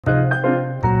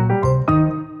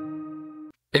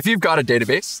If you've got a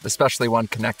database, especially one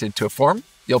connected to a form,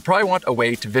 you'll probably want a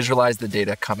way to visualize the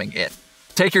data coming in.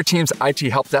 Take your team's IT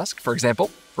help desk, for example.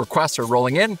 Requests are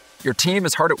rolling in, your team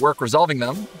is hard at work resolving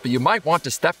them, but you might want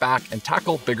to step back and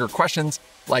tackle bigger questions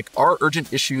like, are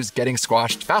urgent issues getting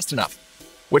squashed fast enough?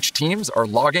 Which teams are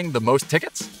logging the most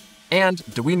tickets? And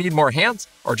do we need more hands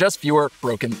or just fewer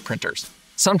broken printers?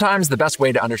 Sometimes the best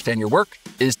way to understand your work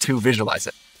is to visualize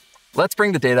it. Let's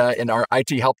bring the data in our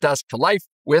IT help desk to life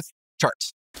with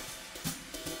charts.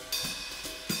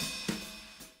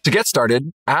 To get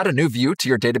started, add a new view to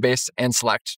your database and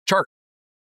select Chart.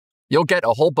 You'll get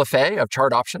a whole buffet of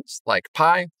chart options like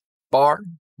pie, bar,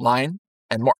 line,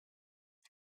 and more.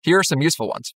 Here are some useful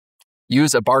ones.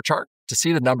 Use a bar chart to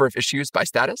see the number of issues by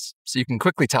status, so you can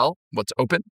quickly tell what's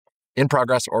open, in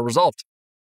progress, or resolved.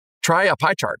 Try a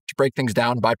pie chart to break things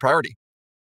down by priority.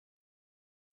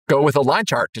 Go with a line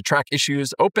chart to track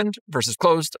issues opened versus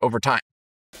closed over time.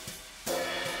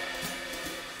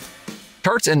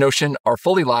 Charts in Notion are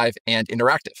fully live and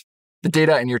interactive. The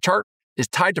data in your chart is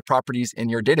tied to properties in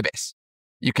your database.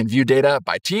 You can view data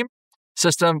by team,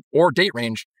 system, or date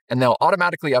range, and they'll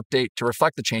automatically update to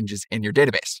reflect the changes in your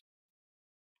database.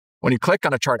 When you click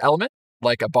on a chart element,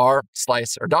 like a bar,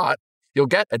 slice, or dot, you'll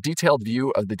get a detailed view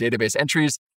of the database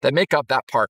entries that make up that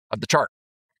part of the chart.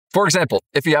 For example,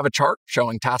 if you have a chart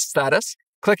showing task status,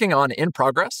 clicking on In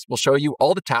Progress will show you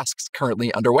all the tasks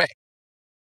currently underway.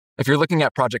 If you're looking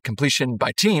at project completion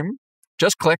by team,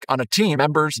 just click on a team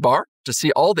member's bar to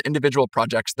see all the individual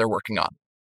projects they're working on.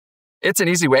 It's an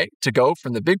easy way to go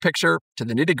from the big picture to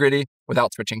the nitty-gritty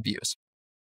without switching views.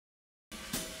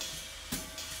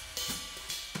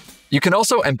 You can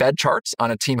also embed charts on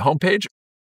a team homepage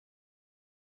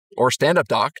or stand-up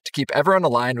doc to keep everyone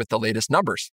aligned with the latest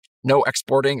numbers. No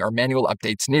exporting or manual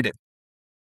updates needed.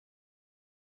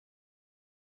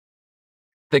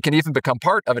 They can even become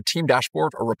part of a team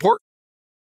dashboard or report,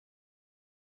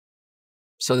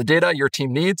 so the data your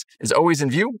team needs is always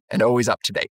in view and always up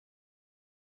to date.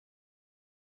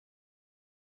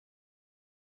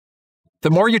 The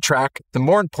more you track, the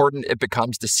more important it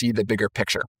becomes to see the bigger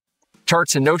picture.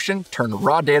 Charts in Notion turn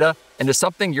raw data into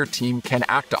something your team can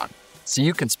act on, so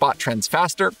you can spot trends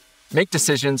faster, make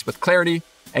decisions with clarity,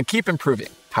 and keep improving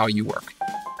how you work.